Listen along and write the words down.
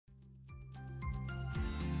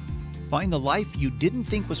Find the life you didn't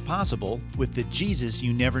think was possible with the Jesus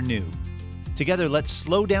you never knew. Together, let's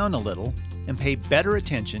slow down a little and pay better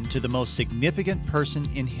attention to the most significant person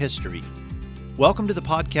in history. Welcome to the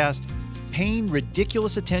podcast, Paying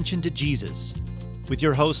Ridiculous Attention to Jesus, with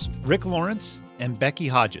your hosts Rick Lawrence and Becky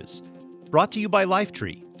Hodges, brought to you by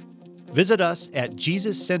Lifetree. Visit us at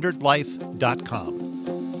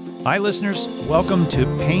JesusCenteredLife.com. Hi, listeners. Welcome to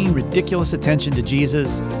Paying Ridiculous Attention to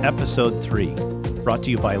Jesus, Episode 3, brought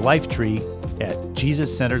to you by Lifetree at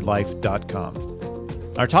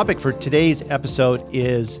JesusCenteredLife.com. Our topic for today's episode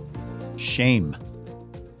is shame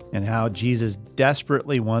and how Jesus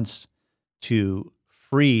desperately wants to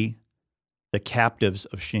free the captives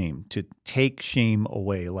of shame, to take shame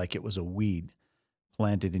away like it was a weed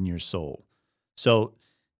planted in your soul. So,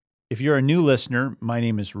 if you're a new listener, my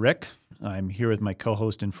name is Rick. I'm here with my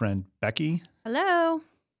co-host and friend, Becky. Hello.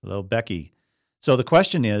 Hello, Becky. So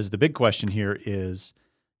the big question here is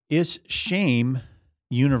shame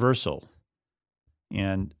universal?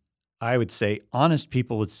 And I would say, honest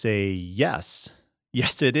people would say, yes.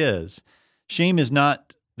 Yes, it is. Shame is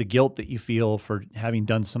not the guilt that you feel for having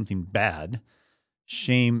done something bad.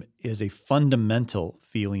 Shame is a fundamental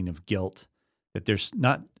feeling of guilt that there's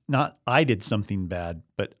not I did something bad,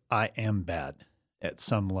 but I am bad at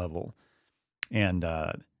some level. And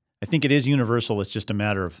I think it is universal. It's just a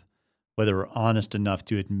matter of whether we're honest enough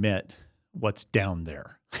to admit what's down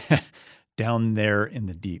there, down there in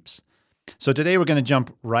the deeps. So today we're going to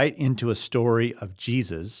jump right into a story of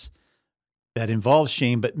Jesus that involves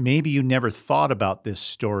shame, but maybe you never thought about this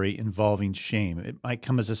story involving shame. It might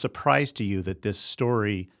come as a surprise to you that this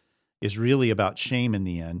story is really about shame in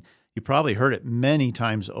the end. You probably heard it many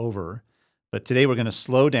times over, but today we're going to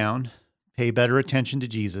slow down, pay better attention to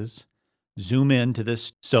Jesus, zoom into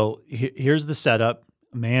this. So here's the setup.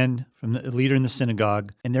 A man from the leader in the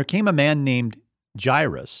synagogue, and there came a man named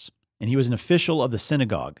Jairus, and he was an official of the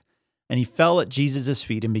synagogue, and he fell at Jesus'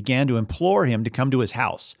 feet and began to implore him to come to his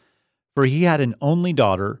house, for he had an only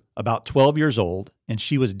daughter, about 12 years old, and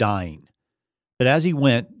she was dying. But as he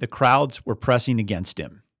went, the crowds were pressing against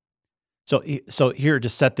him. So here to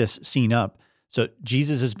set this scene up, so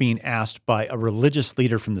Jesus is being asked by a religious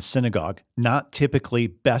leader from the synagogue, not typically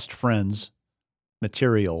best friends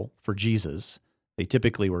material for Jesus. They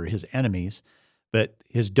typically were his enemies, but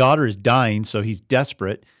his daughter is dying, so he's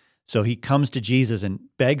desperate. So he comes to Jesus and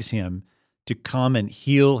begs him to come and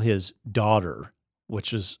heal his daughter,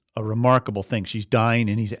 which is a remarkable thing. She's dying,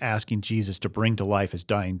 and he's asking Jesus to bring to life his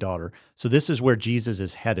dying daughter. So this is where Jesus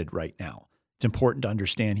is headed right now. It's important to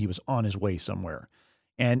understand he was on his way somewhere.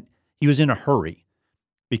 And he was in a hurry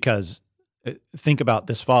because think about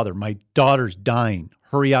this father. My daughter's dying.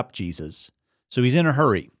 Hurry up, Jesus. So he's in a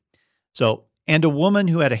hurry. And a woman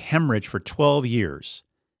who had a hemorrhage for 12 years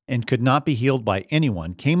and could not be healed by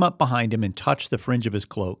anyone came up behind him and touched the fringe of his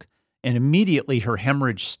cloak. And immediately her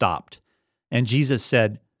hemorrhage stopped. And Jesus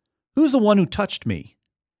said, "Who's the one who touched me?"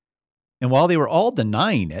 And while they were all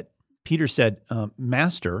denying it, Peter said,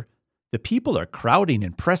 "Master, the people are crowding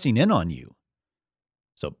and pressing in on you."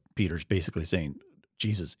 So Peter's basically saying,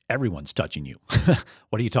 Jesus, everyone's touching you.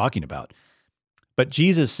 What are you talking about? But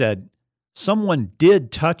Jesus said, "Someone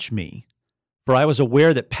did touch me, for I was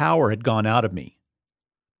aware that power had gone out of me."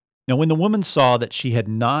 Now when the woman saw that she had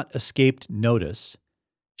not escaped notice,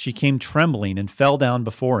 she came trembling and fell down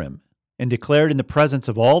before him and declared in the presence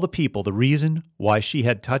of all the people the reason why she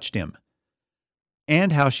had touched him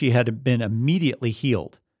and how she had been immediately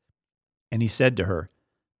healed. And he said to her,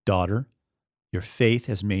 "Daughter, your faith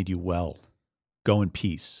has made you well. Go in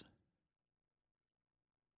peace."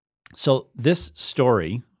 So this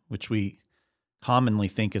story, which we commonly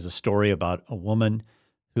think is a story about a woman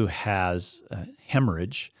who has a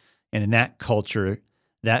hemorrhage, and in that culture,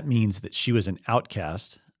 that means that she was an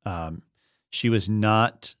outcast. She was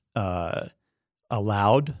not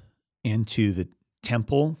allowed into the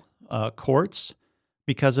temple courts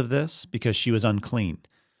because of this, because she was unclean.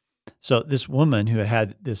 So this woman who had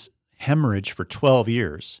had this hemorrhage for 12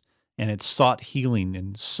 years and had sought healing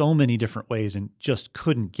in so many different ways and just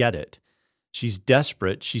couldn't get it. She's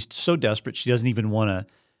desperate. She's so desperate, she doesn't even want to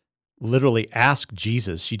literally ask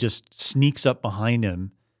Jesus. She just sneaks up behind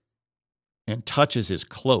him and touches his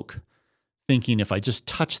cloak, thinking, if I just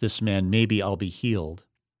touch this man, maybe I'll be healed.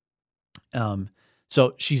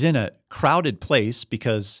 So she's in a crowded place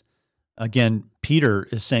because, again, Peter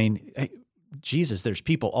is saying, "Hey, Jesus, there's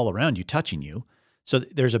people all around you touching you." So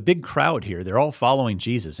there's a big crowd here. They're all following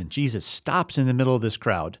Jesus, and Jesus stops in the middle of this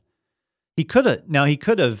crowd. He could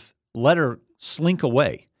have let her slink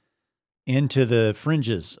away into the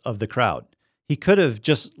fringes of the crowd. He could have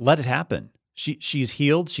just let it happen. She's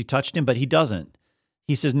healed, she touched him, but he doesn't.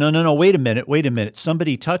 He says, no, no, no, wait a minute.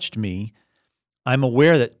 Somebody touched me. I'm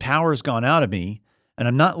aware that power's gone out of me, and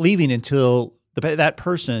I'm not leaving until that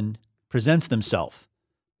person presents themselves,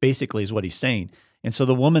 basically is what he's saying. And so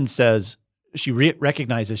the woman says, she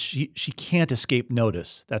recognizes she can't escape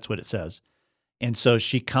notice. That's what it says. And so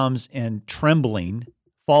she comes and trembling,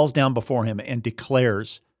 falls down before him and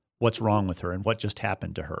declares what's wrong with her and what just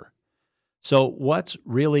happened to her. So what's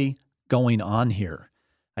really going on here?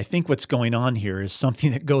 I think what's going on here is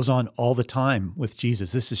something that goes on all the time with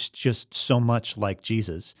Jesus. This is just so much like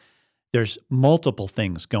Jesus. There's multiple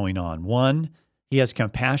things going on. One, he has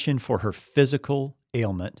compassion for her physical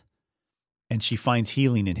ailment, and she finds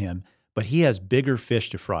healing in him, but he has bigger fish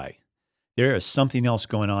to fry. There is something else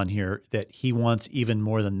going on here that he wants even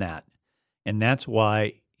more than that. And that's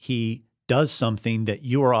why he does something that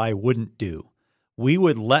you or I wouldn't do. We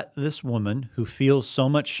would let this woman who feels so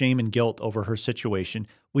much shame and guilt over her situation,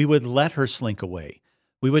 we would let her slink away.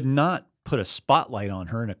 We would not put a spotlight on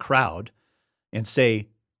her in a crowd and say,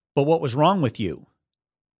 but what was wrong with you?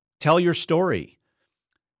 Tell your story.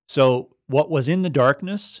 So what was in the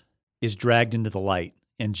darkness is dragged into the light,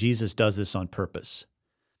 and Jesus does this on purpose.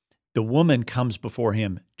 The woman comes before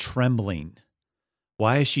him trembling.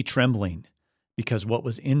 Why is she trembling? Because what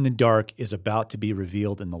was in the dark is about to be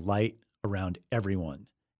revealed in the light around everyone,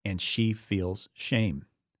 and she feels shame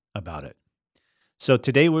about it. So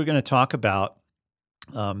today we're going to talk about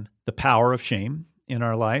the power of shame in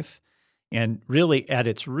our life, and really at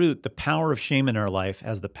its root, the power of shame in our life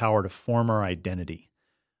has the power to form our identity.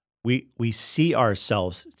 We see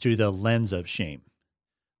ourselves through the lens of shame.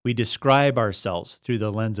 We describe ourselves through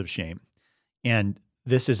the lens of shame, and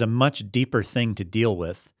this is a much deeper thing to deal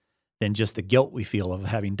with than just the guilt we feel of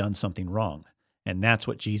having done something wrong. And that's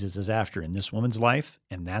what Jesus is after in this woman's life,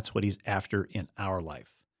 and that's what he's after in our life.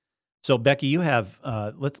 So, Becky, you have,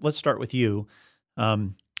 let's start with you.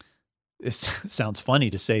 It sounds funny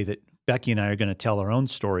to say that Becky and I are going to tell our own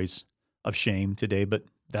stories of shame today, but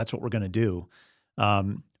that's what we're going to do.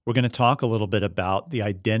 We're going to talk a little bit about the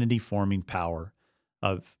identity-forming power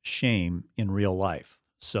of shame in real life.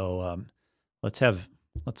 So let's have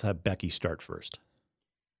Becky start first.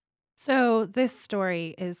 So this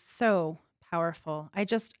story is so powerful.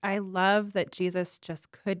 I love that Jesus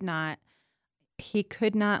just could not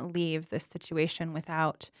leave this situation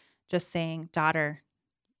without just saying, "Daughter,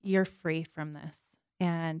 you're free from this."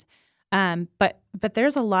 And but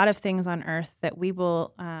there's a lot of things on earth that we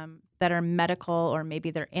will that are medical, or maybe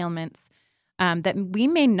they're ailments that we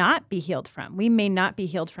may not be healed from. We may not be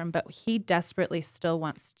healed from, but he desperately still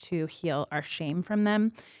wants to heal our shame from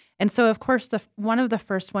them. And so, of course, one of the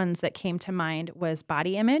first ones that came to mind was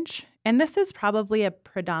body image. And this is probably a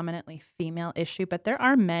predominantly female issue, but there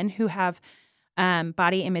are men who have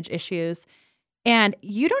body image issues. And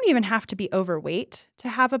you don't even have to be overweight to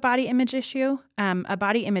have a body image issue. A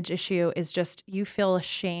body image issue is just you feel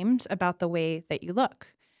ashamed about the way that you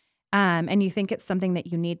look. And you think it's something that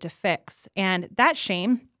you need to fix. And that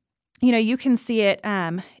shame, you can see it.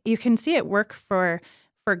 You can see it work for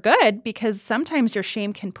good, because sometimes your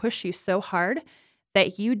shame can push you so hard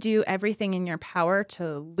that you do everything in your power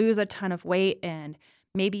to lose a ton of weight, and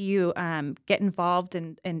maybe you get involved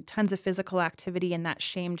in tons of physical activity, and that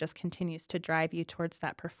shame just continues to drive you towards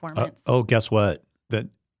that performance. Guess what? That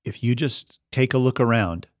if you just take a look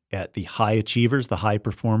around at the high achievers, the high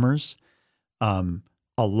performers, a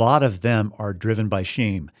lot of them are driven by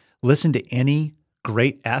shame. Listen to any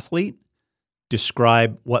great athlete,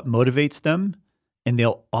 describe what motivates them, and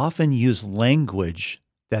they'll often use language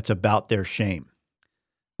that's about their shame.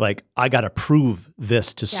 Like, I got to prove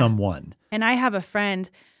this to someone. And I have a friend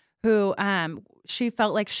who she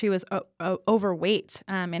felt like she was overweight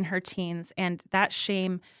in her teens, and that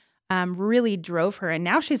shame really drove her. And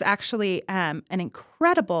now she's actually an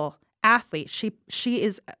incredible athlete. She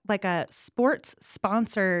is like a sports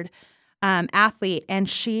sponsored athlete, and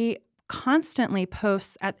she constantly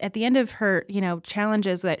posts at the end of her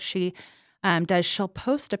challenges that she does. She'll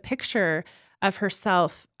post a picture of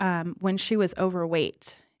herself when she was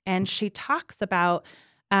overweight, and she talks about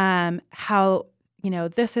how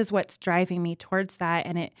this is what's driving me towards that,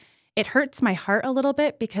 and it hurts my heart a little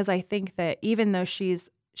bit, because I think that even though she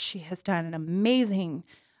has done an amazing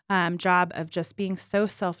job of just being so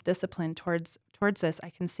self-disciplined towards this, I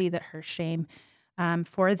can see that her shame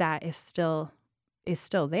for that is still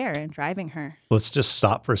there and driving her. Let's just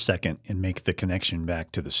stop for a second and make the connection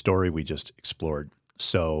back to the story we just explored.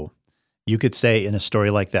 So you could say in a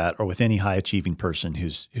story like that, or with any high achieving person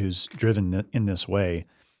who's driven in this way,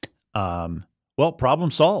 well,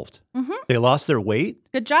 problem solved. Mm-hmm. They lost their weight.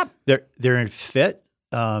 Good job. They're fit.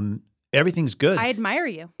 Everything's good. I admire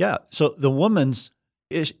you. Yeah. So the woman's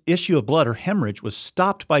issue of blood, her hemorrhage, was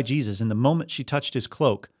stopped by Jesus in the moment she touched his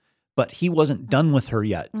cloak, but he wasn't done with her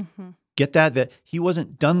yet. Mm-hmm. Get that? That he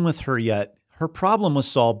wasn't done with her yet. Her problem was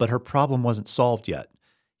solved, but her problem wasn't solved yet.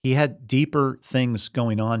 He had deeper things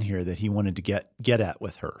going on here that he wanted to get at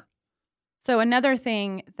with her. So another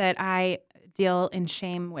thing that I deal in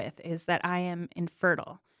shame with is that I am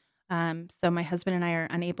infertile. So my husband and I are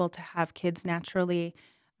unable to have kids naturally.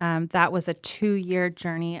 That was a 2-year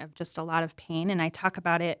journey of just a lot of pain. And I talk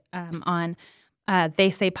about it on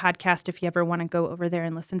They Say podcast if you ever want to go over there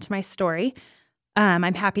and listen to my story.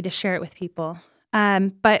 I'm happy to share it with people.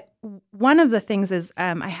 But one of the things is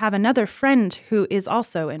I have another friend who is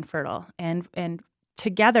also infertile. And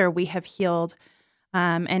together we have healed.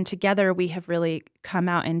 And together we have really come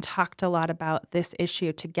out and talked a lot about this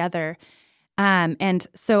issue together. And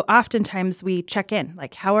so oftentimes we check in,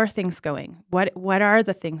 like, how are things going? What are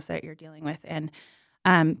the things that you're dealing with? And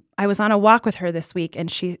I was on a walk with her this week,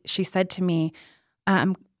 and she said to me,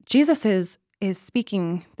 Jesus is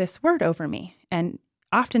speaking this word over me. And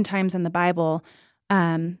oftentimes in the Bible,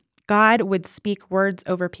 God would speak words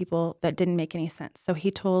over people that didn't make any sense. So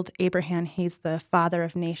he told Abraham he's the father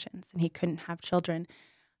of nations, and he couldn't have children.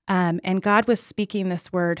 And God was speaking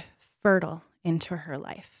this word fertile into her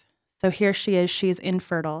life. So here she is, she's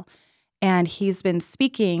infertile, and he's been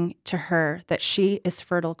speaking to her that she is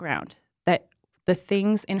fertile ground, that the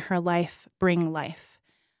things in her life bring life,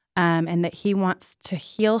 and that he wants to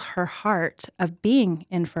heal her heart of being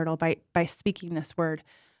infertile by speaking this word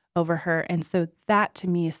over her. And so that to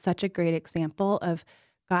me is such a great example of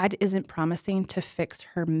God isn't promising to fix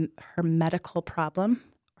her medical problem,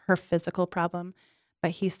 her physical problem, but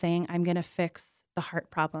he's saying, I'm going to fix the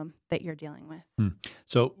heart problem that you're dealing with.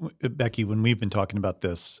 So, Becky, when we've been talking about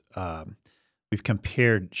this, we've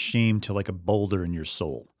compared shame to like a boulder in your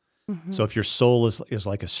soul. Mm-hmm. So if your soul is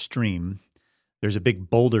like a stream, there's a big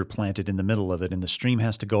boulder planted in the middle of it, and the stream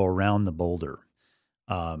has to go around the boulder.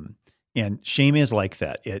 And shame is like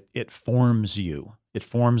that. It forms you. It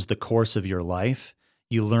forms the course of your life.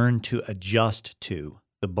 You learn to adjust to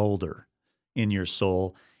the boulder in your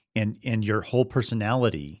soul, and your whole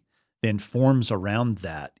personality then forms around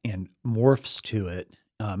that and morphs to it.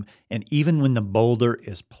 And even when the boulder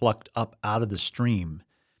is plucked up out of the stream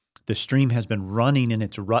has been running in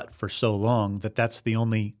its rut for so long that that's the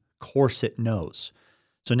only course it knows.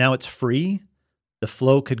 So now it's free. The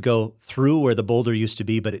flow could go through where the boulder used to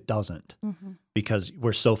be, but it doesn't because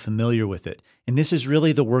we're so familiar with it. And this is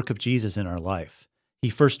really the work of Jesus in our life. He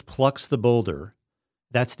first plucks the boulder.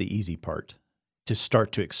 That's the easy part, to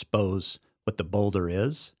start to expose what the boulder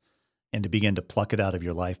is and to begin to pluck it out of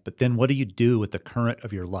your life. But then what do you do with the current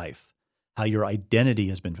of your life? How your identity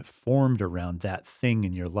has been formed around that thing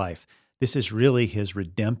in your life. This is really his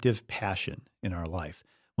redemptive passion in our life.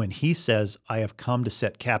 When he says, I have come to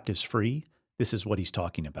set captives free, this is what he's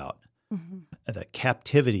talking about. The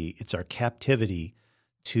captivity, it's our captivity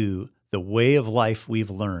to the way of life we've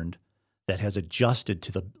learned that has adjusted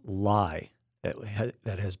to the lie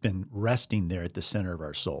that has been resting there at the center of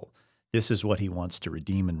our soul. This is what he wants to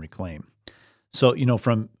redeem and reclaim. So,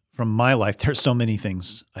 from my life, there's so many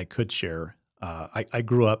things I could share. I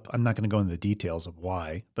grew up, I'm not going to go into the details of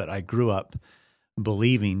why, but I grew up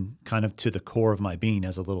believing kind of to the core of my being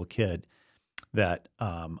as a little kid that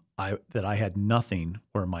I had nothing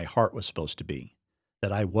where my heart was supposed to be,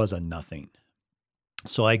 that I was a nothing.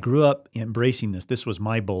 So I grew up embracing this. This was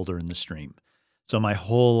my boulder in the stream. So my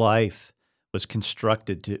whole life was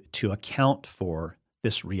constructed to account for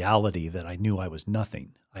this reality that I knew I was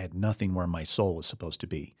nothing. I had nothing where my soul was supposed to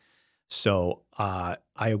be. So I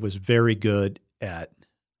was very good at,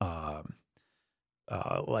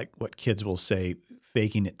 like what kids will say,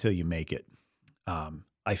 faking it till you make it.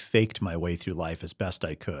 I faked my way through life as best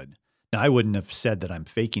I could. Now, I wouldn't have said that I'm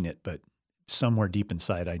faking it, but somewhere deep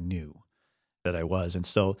inside I knew that I was. And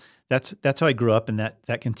so that's how I grew up, and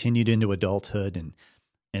that continued into adulthood.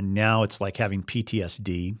 And now it's like having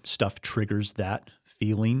PTSD. Stuff triggers that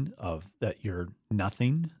feeling of that you're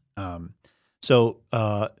nothing. So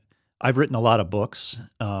I've written a lot of books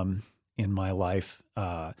in my life.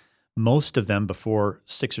 Most of them before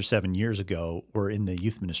 6 or 7 years ago were in the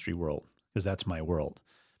youth ministry world, because that's my world.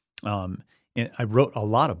 And I wrote a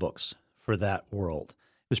lot of books for that world.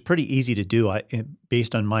 It was pretty easy to do.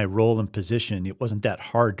 Based on my role and position, it wasn't that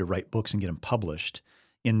hard to write books and get them published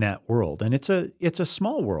in that world. And it's a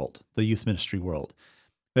small world, the youth ministry world.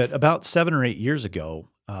 But about 7 or 8 years ago,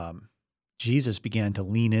 Jesus began to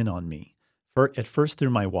lean in on me, at first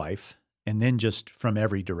through my wife, and then just from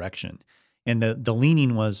every direction. And the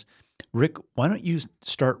leaning was, Rick, why don't you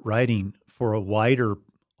start writing for a wider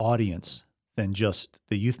audience than just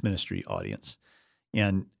the youth ministry audience?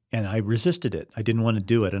 And I resisted it. I didn't want to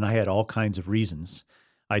do it, and I had all kinds of reasons.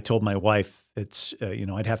 I told my wife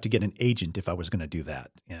I'd have to get an agent if I was going to do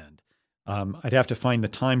that, and I'd have to find the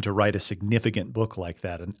time to write a significant book like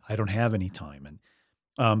that, and I don't have any time.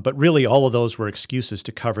 And but really, all of those were excuses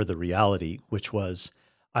to cover the reality, which was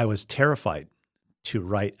I was terrified to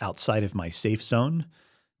write outside of my safe zone,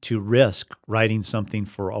 to risk writing something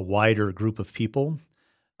for a wider group of people.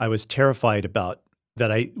 I was terrified about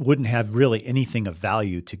that I wouldn't have really anything of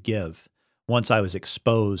value to give once I was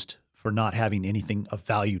exposed for not having anything of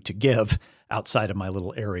value to give outside of my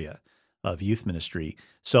little area of youth ministry.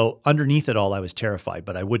 So underneath it all, I was terrified,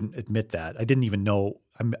 but I wouldn't admit that. I didn't even know,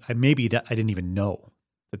 I didn't even know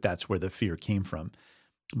that that's where the fear came from.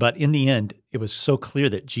 But in the end, it was so clear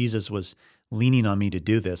that Jesus was leaning on me to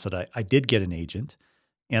do this that I did get an agent,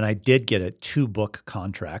 and I did get a 2-book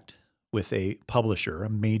contract with a publisher, a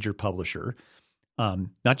major publisher.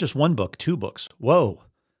 Not just 1 book, 2 books. Whoa,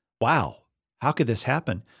 wow, how could this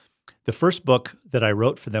happen? The first book that I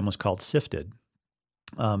wrote for them was called Sifted.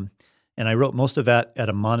 And I wrote most of that at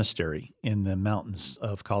a monastery in the mountains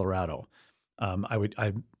of Colorado.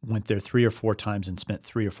 I went there 3 or 4 times and spent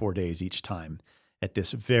 3 or 4 days each time at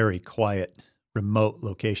this very quiet, remote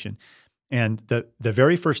location. And the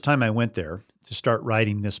very first time I went there to start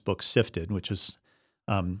writing this book, Sifted, which was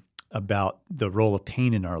about the role of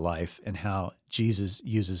pain in our life and how Jesus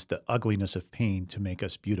uses the ugliness of pain to make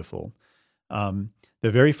us beautiful.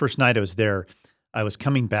 The very first night I was there, I was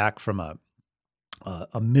coming back from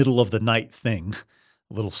a middle of the night thing,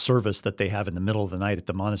 a little service that they have in the middle of the night at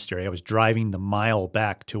the monastery. I was driving the mile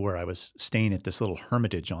back to where I was staying at this little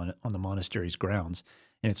hermitage on the monastery's grounds,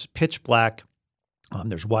 and it's pitch black.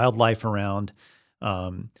 There's wildlife around.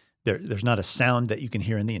 There's not a sound that you can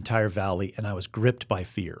hear in the entire valley, and I was gripped by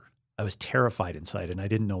fear. I was terrified inside, and I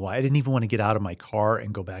didn't know why. I didn't even want to get out of my car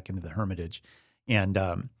and go back into the hermitage. And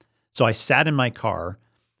so I sat in my car,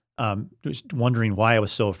 just wondering why I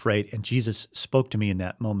was so afraid. And Jesus spoke to me in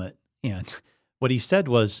that moment. And what he said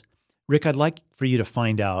was, Rick, I'd like for you to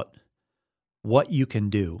find out what you can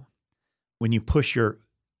do when you push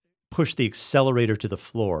the accelerator to the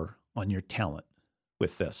floor on your talent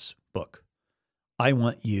with this book. I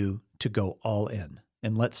want you to go all in,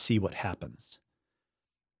 and let's see what happens.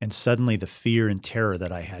 And suddenly the fear and terror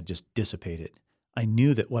that I had just dissipated. I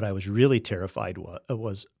knew that what I was really terrified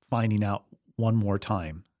was finding out one more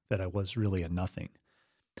time that I was really a nothing.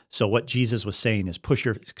 So what Jesus was saying is, push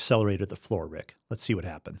your accelerator to the floor, Rick. Let's see what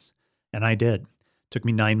happens. And I did. It took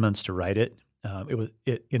me 9 months to write it.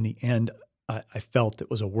 In the end, I felt it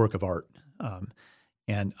was a work of art.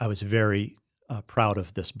 And I was very proud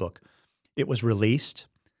of this book. It was released.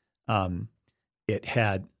 It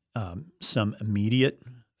had some immediate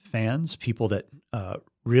fans, people that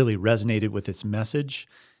really resonated with its message.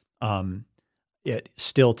 It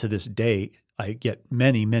still to this day, I get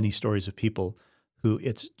many, many stories of people who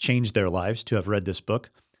it's changed their lives to have read this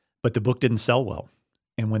book, but the book didn't sell well.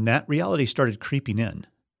 And when that reality started creeping in,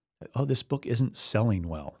 oh, this book isn't selling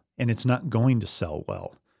well, and it's not going to sell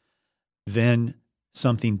well, then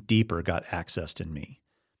something deeper got accessed in me.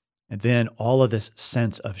 And then all of this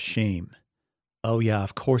sense of shame. Oh yeah,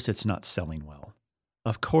 of course it's not selling well.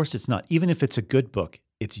 Of course it's not. Even if it's a good book,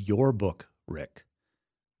 it's your book, Rick.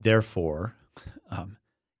 Therefore,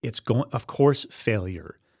 of course,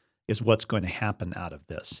 failure is what's going to happen out of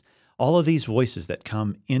this. All of these voices that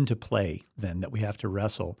come into play then that we have to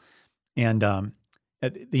wrestle. And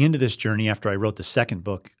at the end of this journey, after I wrote the second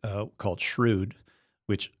book called Shrewd,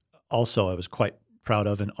 which also I was quite proud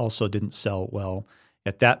of and also didn't sell well,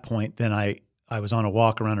 at that point, then I was on a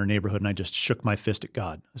walk around our neighborhood and I just shook my fist at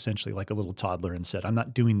God, essentially like a little toddler, and said, I'm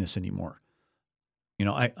not doing this anymore.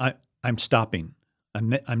 I'm stopping.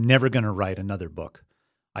 I'm never going to write another book.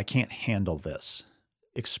 I can't handle this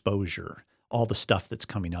exposure, all the stuff that's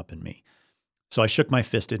coming up in me. So I shook my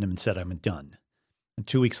fist at him and said, I'm done. And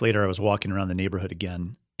 2 weeks later, I was walking around the neighborhood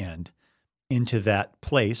again, and into that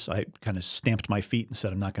place, I kind of stamped my feet and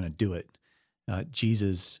said, I'm not going to do it.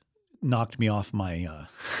 Jesus knocked me off my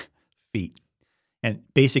feet. And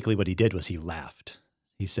basically what he did was he laughed.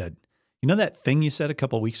 He said, you know that thing you said a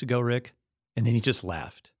couple of weeks ago, Rick? And then he just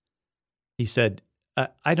laughed. He said,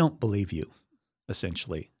 I don't believe you,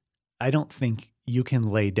 essentially. I don't think you can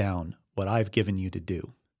lay down what I've given you to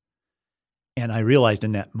do. And I realized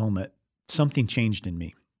in that moment, something changed in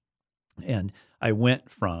me. And I went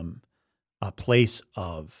from a place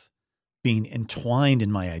of being entwined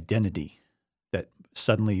in my identity, that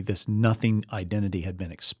suddenly this nothing identity had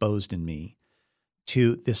been exposed in me,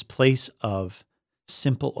 to this place of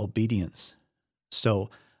simple obedience. So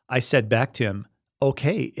I said back to him,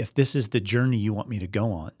 okay, if this is the journey you want me to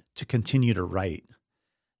go on, to continue to write,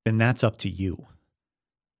 then that's up to you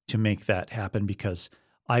to make that happen, because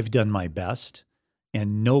I've done my best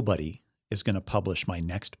and nobody is going to publish my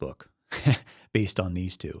next book based on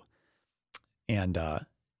these two. And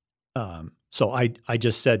so I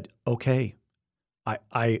just said, okay,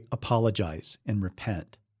 I apologize and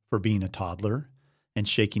repent for being a toddler and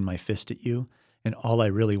shaking my fist at you. And all I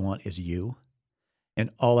really want is you. And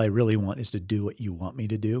all I really want is to do what you want me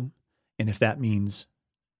to do. And if that means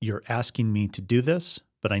you're asking me to do this,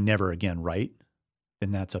 but I never again write,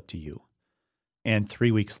 then that's up to you. And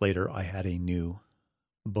 3 weeks later, I had a new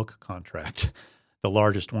book contract, the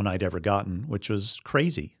largest one I'd ever gotten, which was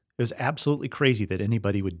crazy. It was absolutely crazy that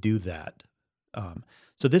anybody would do that.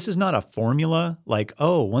 So this is not a formula like,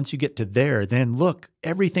 oh, once you get to there, then look,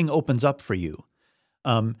 everything opens up for you.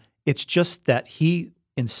 It's just that he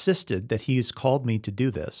insisted that he's called me to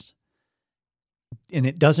do this. And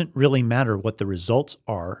it doesn't really matter what the results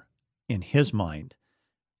are in his mind.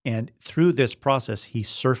 And through this process, he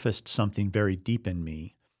surfaced something very deep in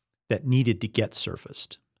me that needed to get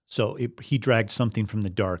surfaced. So he dragged something from the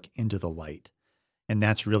dark into the light. And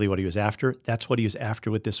that's really what he was after. That's what he was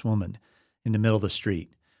after with this woman in the middle of the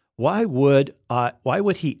street. Why would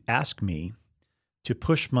he ask me to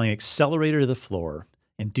push my accelerator to the floor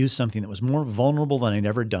and do something that was more vulnerable than I'd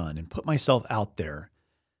ever done and put myself out there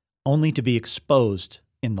only to be exposed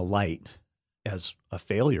in the light as a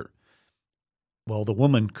failure? Well, the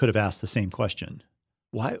woman could have asked the same question.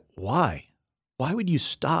 Why? Why would you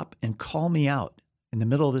stop and call me out in the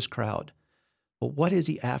middle of this crowd? Well, what is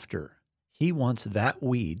he after? He wants that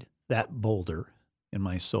weed, that boulder in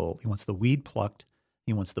my soul. He wants the weed plucked.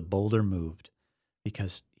 He wants the boulder moved,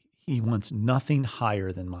 because he wants nothing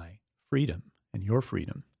higher than my freedom and your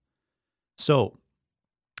freedom. So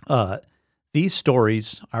these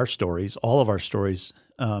stories, our stories, all of our stories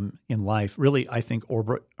in life, really, I think,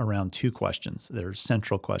 orbit around two questions. They're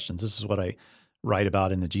central questions. This is what I write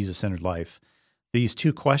about in the Jesus-Centered Life. These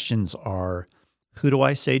two questions are, who do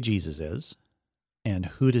I say Jesus is? And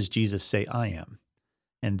who does Jesus say I am?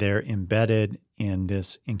 And they're embedded in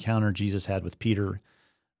this encounter Jesus had with Peter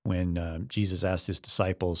when Jesus asked his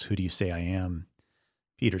disciples, who do you say I am?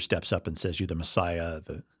 Peter steps up and says, you're the Messiah,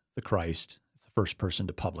 the Christ. It's the first person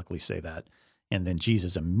to publicly say that. And then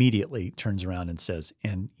Jesus immediately turns around and says,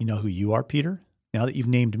 and you know who you are, Peter? Now that you've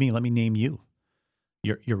named me, let me name you.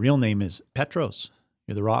 Your real name is Petros.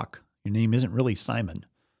 You're the rock. Your name isn't really Simon.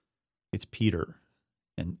 It's Peter.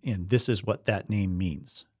 And this is what that name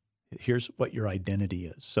means. Here's what your identity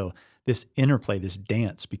is. So this interplay, this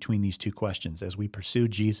dance between these two questions, as we pursue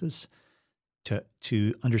Jesus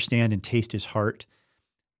to understand and taste his heart,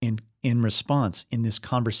 in response, in this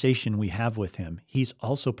conversation we have with him, he's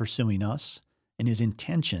also pursuing us, and his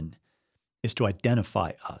intention is to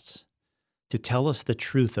identify us, to tell us the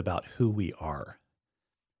truth about who we are.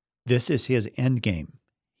 This is his end game.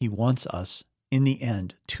 He wants us, in the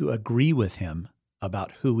end, to agree with him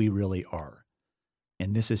about who we really are.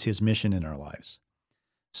 And this is his mission in our lives.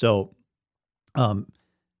 So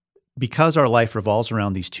because our life revolves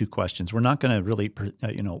around these two questions, we're not going to really,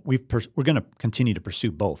 we're going to continue to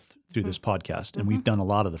pursue both through this podcast. And we've done a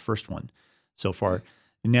lot of the first one so far.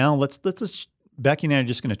 Now let's Becky and I are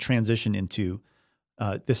just going to transition into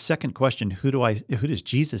the second question. Who does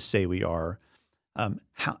Jesus say we are?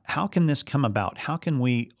 How can this come about? How can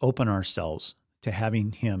we open ourselves to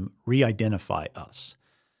having him re-identify us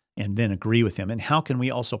and then agree with him? And how can we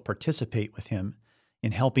also participate with him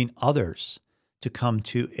in helping others to come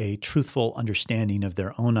to a truthful understanding of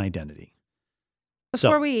their own identity?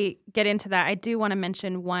 Before we get into that, I do want to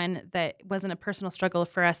mention one that wasn't a personal struggle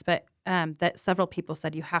for us, but that several people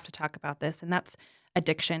said you have to talk about this, and that's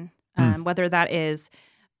addiction, whether that is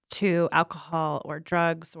to alcohol or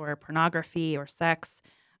drugs or pornography or sex.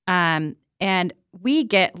 And we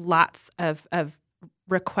get lots of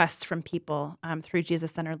requests from people through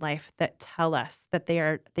Jesus-Centered Life that tell us that they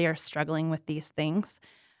are struggling with these things.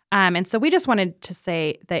 And so we just wanted to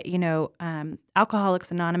say that,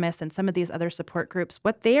 Alcoholics Anonymous and some of these other support groups,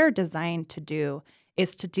 what they are designed to do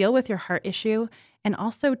is to deal with your heart issue and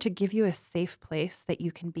also to give you a safe place that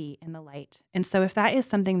you can be in the light. And so if that is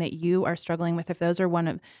something that you are struggling with, if those are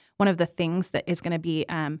one of the things that is going to be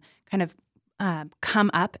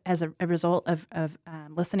come up as a result of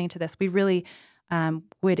listening to this, we really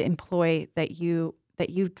would employ that you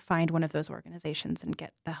find one of those organizations and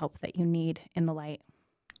get the help that you need in the light.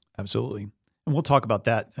 Absolutely. And we'll talk about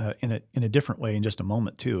that in a different way in just a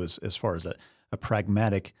moment too, as far as a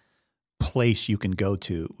pragmatic place you can go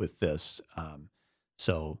to with this.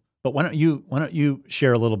 But why don't you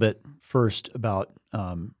share a little bit first about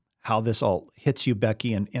how this all hits you,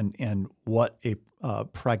 Becky, and what a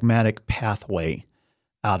pragmatic pathway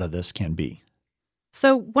out of this can be?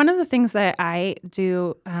 So, one of the things that I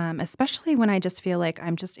do, especially when I just feel like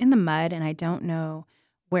I'm just in the mud and I don't know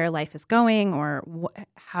where life is going or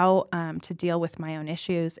how to deal with my own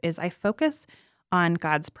issues, is I focus on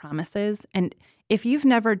God's promises. And if you've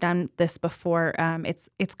never done this before,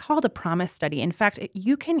 it's called a promise study. In fact,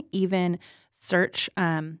 you can even search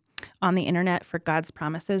on the internet for God's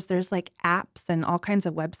promises. There's like apps and all kinds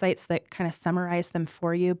of websites that kind of summarize them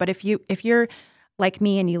for you. But if you're like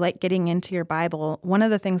me and you like getting into your Bible, one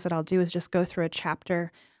of the things that I'll do is just go through a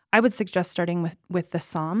chapter. I would suggest starting with the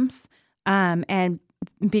Psalms, and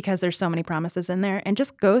because there's so many promises in there, and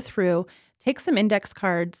just go through, take some index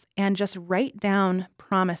cards, and just write down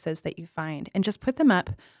promises that you find, and just put them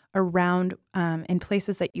up around in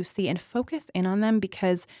places that you see, and focus in on them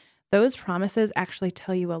because those promises actually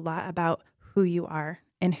tell you a lot about who you are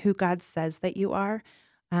and who God says that you are.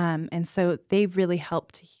 And so they really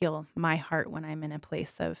help to heal my heart when I'm in a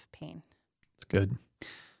place of pain. It's good.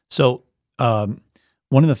 So,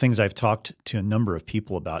 one of the things I've talked to a number of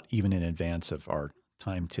people about, even in advance of our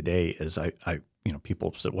time today, is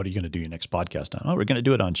people said, "What are you going to do your next podcast on?" "Oh, we're going to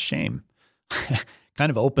do it on shame." Kind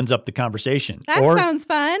of opens up the conversation, That sounds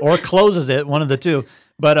fun. or closes it. One of the two.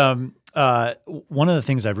 But one of the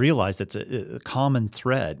things I've realized that's a common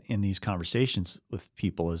thread in these conversations with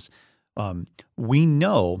people is we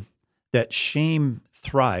know that shame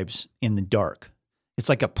thrives in the dark. It's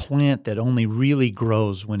like a plant that only really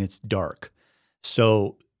grows when it's dark.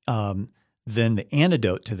 So then the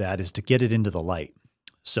antidote to that is to get it into the light.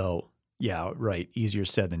 So yeah, right. Easier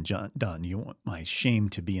said than done. You want my shame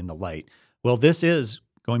to be in the light. Well, this is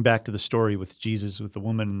going back to the story with Jesus, with the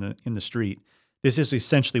woman in the street. This is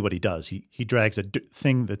essentially what he does. He drags a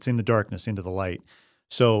thing that's in the darkness into the light.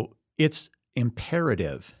 So it's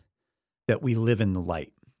imperative that we live in the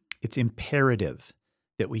light. It's imperative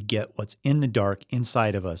that we get what's in the dark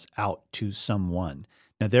inside of us out to someone.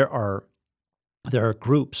 Now, there are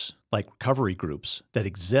groups like recovery groups that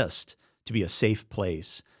exist to be a safe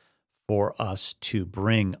place for us to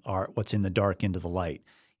bring what's in the dark into the light.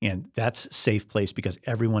 And that's a safe place because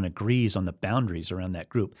everyone agrees on the boundaries around that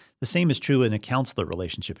group. The same is true in a counselor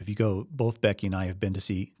relationship. If you go, both Becky and I have been to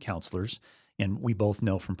see counselors, and we both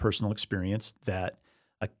know from personal experience that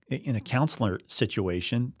in a counselor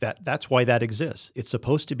situation, that's why that exists. It's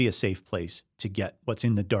supposed to be a safe place to get what's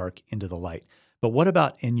in the dark into the light. But what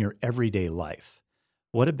about in your everyday life?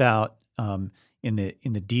 What about in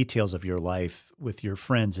the details of your life with your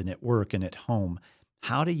friends and at work and at home?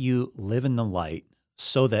 How do you live in the light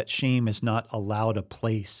so that shame is not allowed a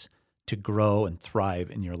place to grow and thrive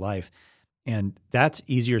in your life? And that's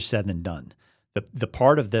easier said than done. The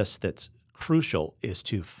part of this that's crucial is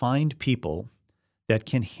to find people that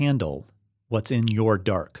can handle what's in your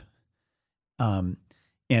dark. As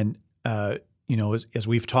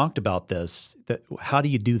we've talked about this, how do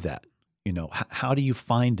you do that? How do you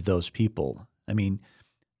find those people? I mean,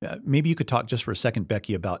 maybe you could talk just for a second,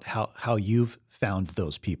 Becky, about how you've found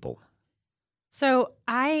those people. So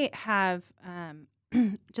I have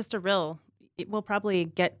we'll probably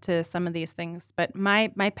get to some of these things, but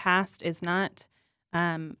my past is not,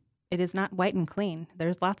 it is not white and clean.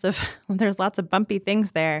 There's lots of bumpy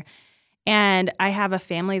things there. And I have a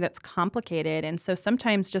family that's complicated. And so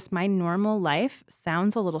sometimes just my normal life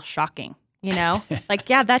sounds a little shocking, like,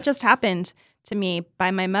 yeah, that just happened to me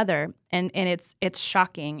by my mother. And it's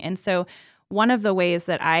shocking. And so one of the ways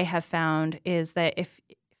that I have found is that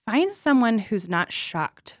find someone who's not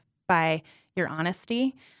shocked by your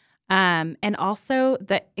honesty. And also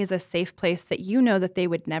that is a safe place that that they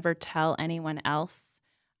would never tell anyone else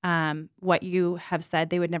what you have said.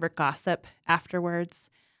 They would never gossip afterwards.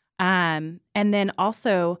 And then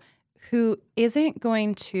also who isn't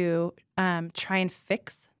going to try and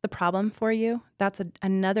fix the problem for you. That's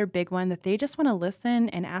another big one, that they just want to listen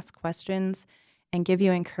and ask questions and give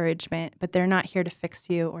you encouragement, but they're not here to fix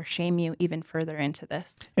you or shame you even further into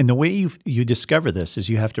this. And the way you discover this is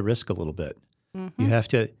you have to risk a little bit. Mm-hmm.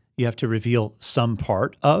 You have to reveal some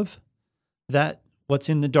part of that, what's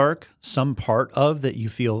in the dark, some part of that you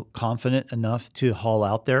feel confident enough to haul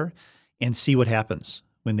out there and see what happens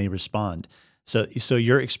when they respond. So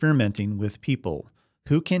you're experimenting with people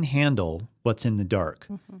who can handle what's in the dark,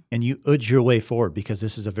 Mm-hmm. and you edge your way forward because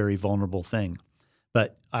this is a very vulnerable thing.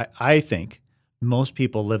 But I think most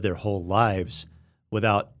people live their whole lives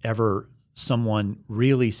without ever someone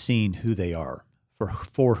really seeing who they are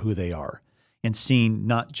for who they are, and seeing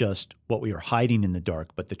not just what we are hiding in the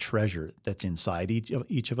dark, but the treasure that's inside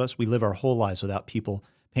each of us. We live our whole lives without people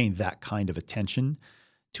paying that kind of attention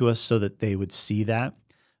to us so that they would see that.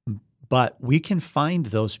 But we can find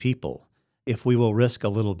those people if we will risk a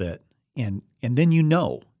little bit And then you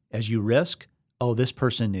know, as you risk, oh, this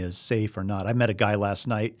person is safe or not. I met a guy last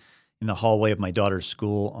night in the hallway of my daughter's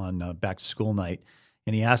school on back to school night,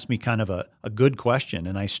 and he asked me kind of a good question,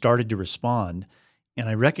 and I started to respond, and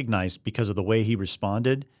I recognized because of the way he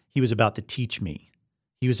responded, he was about to teach me.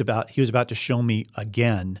 He was about to show me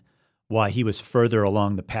again why he was further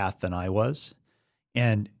along the path than I was.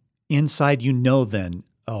 And inside, you know, then,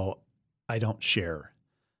 oh, I don't share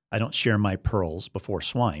my pearls before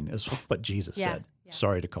swine, is what Jesus said. Yeah.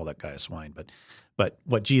 Sorry to call that guy a swine, but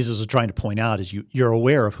what Jesus was trying to point out is you're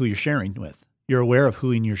aware of who you're sharing with. You're aware of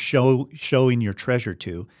who you're showing your treasure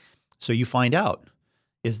to. So you find out,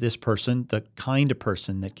 is this person the kind of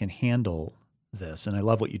person that can handle this? And I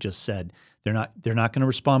love what you just said. They're not going to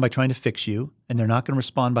respond by trying to fix you, and they're not going to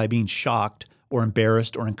respond by being shocked or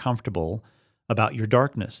embarrassed or uncomfortable about your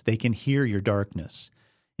darkness. They can hear your darkness,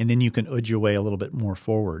 and then you can udge your way a little bit more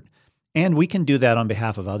forward. And we can do that on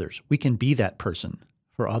behalf of others. We can be that person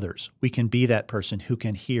for others. We can be that person who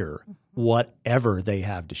can hear whatever they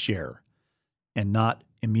have to share and not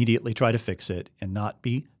immediately try to fix it and not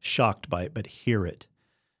be shocked by it, but hear it.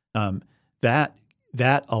 That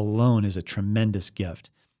alone is a tremendous gift.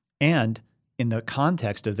 And in the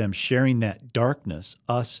context of them sharing that darkness,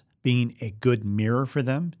 us being a good mirror for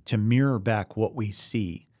them to mirror back what we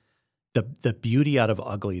see, the beauty out of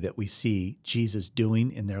ugly that we see Jesus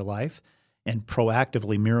doing in their life, and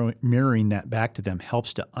proactively mirroring that back to them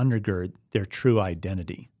helps to undergird their true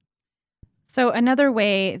identity. So another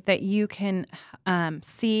way that you can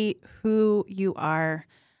see who you are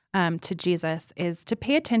to Jesus is to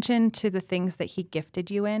pay attention to the things that he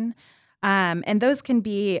gifted you in. And those can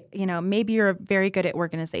be, maybe you're very good at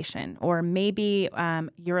organization, or maybe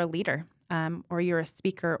you're a leader, or you're a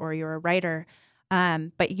speaker, or you're a writer.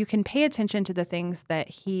 But you can pay attention to the things that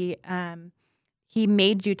he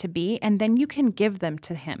made you to be, and then you can give them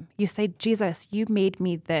to him. You say, Jesus, you made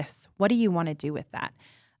me this. What do you want to do with that?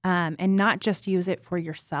 And not just use it for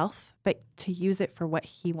yourself, but to use it for what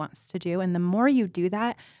he wants to do. And the more you do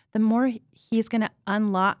that, the more he's going to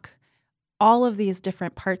unlock all of these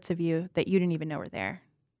different parts of you that you didn't even know were there.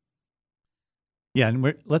 Yeah,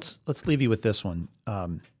 and let's leave you with this one.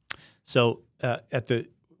 So at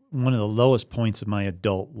one of the lowest points of my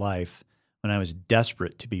adult life, when I was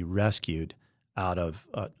desperate to be rescued out of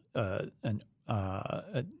a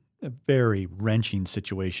very wrenching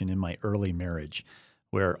situation in my early marriage,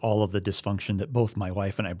 where all of the dysfunction that both my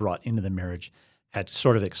wife and I brought into the marriage had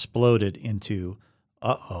sort of exploded into,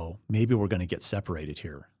 maybe we're going to get separated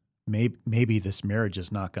here. Maybe this marriage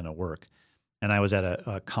is not going to work. And I was at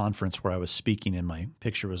a conference where I was speaking, and my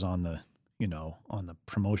picture was on the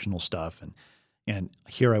promotional stuff, and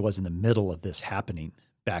here I was in the middle of this happening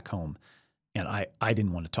back home, and I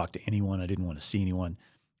didn't want to talk to anyone. I didn't want to see anyone.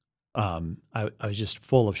 I was just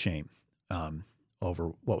full of shame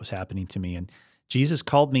over what was happening to me. And Jesus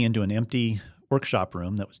called me into an empty workshop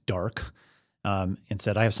room that was dark, and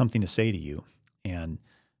said, I have something to say to you. And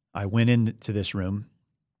I went into this room,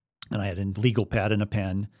 and I had a legal pad and a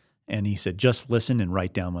pen, and he said, just listen and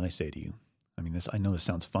write down what I say to you. I know this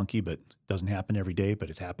sounds funky, but it doesn't happen every day, but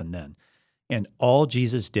it happened then. And all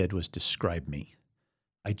Jesus did was describe me.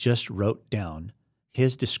 I just wrote down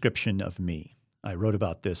his description of me. I wrote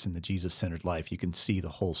about this in the Jesus-Centered Life. You can see the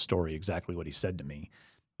whole story, exactly what he said to me.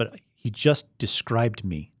 But he just described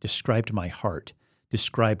me, described my heart,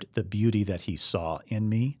 described the beauty that he saw in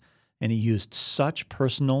me. And he used such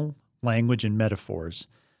personal language and metaphors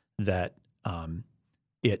that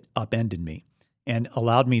it upended me and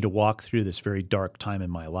allowed me to walk through this very dark time in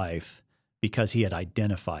my life because he had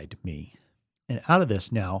identified me. And out of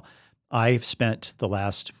this now, I've spent the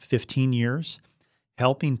last 15 years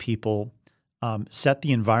helping people set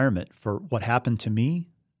the environment for what happened to me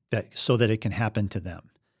so that it can happen to them.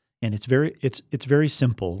 And it's very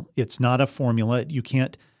simple. It's not a formula. You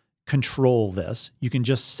can't control this. You can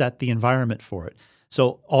just set the environment for it.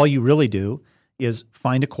 So all you really do is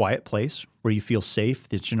find a quiet place where you feel safe,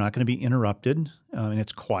 that you're not going to be interrupted, and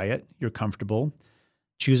it's quiet, you're comfortable.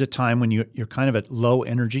 Choose a time when you're kind of at low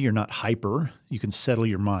energy, you're not hyper, you can settle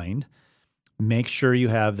your mind. Make sure you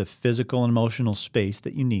have the physical and emotional space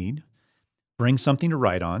that you need. Bring something to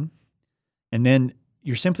write on. And then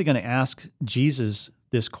you're simply going to ask Jesus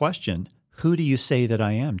this question, who do you say that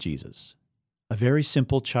I am, Jesus? A very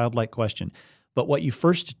simple, childlike question. But what you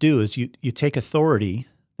first do is you take authority,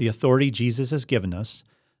 the authority Jesus has given us,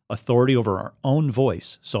 authority over our own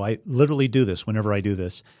voice. So I literally do this whenever I do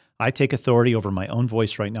this. I take authority over my own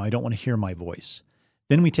voice right now. I don't want to hear my voice.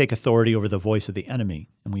 Then we take authority over the voice of the enemy,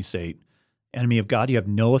 and we say, enemy of God, you have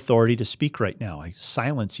no authority to speak right now. I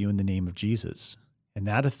silence you in the name of Jesus. And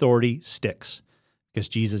that authority sticks because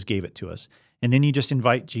Jesus gave it to us. And then you just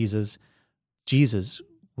invite Jesus,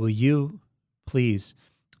 will you please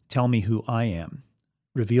tell me who I am?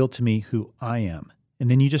 Reveal to me who I am.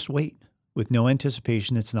 And then you just wait with no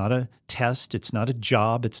anticipation. It's not a test. It's not a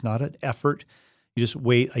job. It's not an effort. You just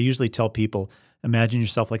wait. I usually tell people, imagine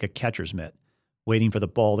yourself like a catcher's mitt, waiting for the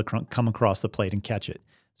ball to come across the plate and catch it.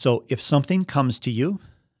 So if something comes to you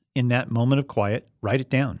in that moment of quiet, write it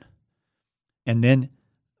down. And then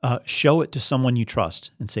show it to someone you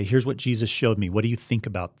trust and say, here's what Jesus showed me. What do you think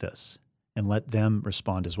about this? And let them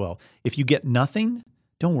respond as well. If you get nothing,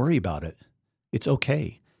 don't worry about it. It's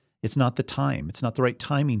okay. It's not the time. It's not the right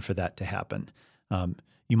timing for that to happen.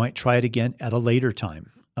 You might try it again at a later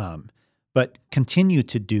time. But continue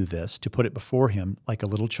to do this, to put it before him like a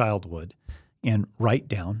little child would, and write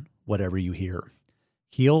down whatever you hear.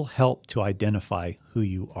 He'll help to identify who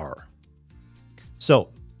you are. So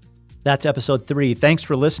that's episode 3. Thanks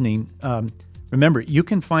for listening. Remember, you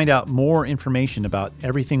can find out more information about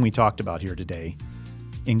everything we talked about here today,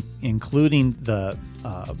 including the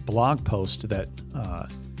blog post that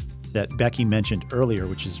Becky mentioned earlier,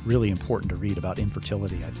 which is really important to read about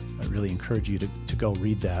infertility. I really encourage you to go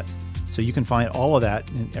read that. So you can find all of that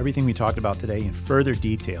and everything we talked about today in further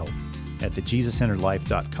detail at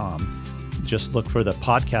thejesuscenteredlife.com. Just look for the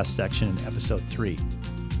podcast section in episode 3.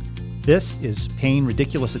 This is Paying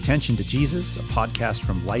Ridiculous Attention to Jesus, a podcast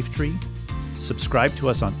from Lifetree. Subscribe to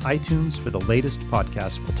us on iTunes for the latest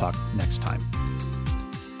podcast. We'll talk next time.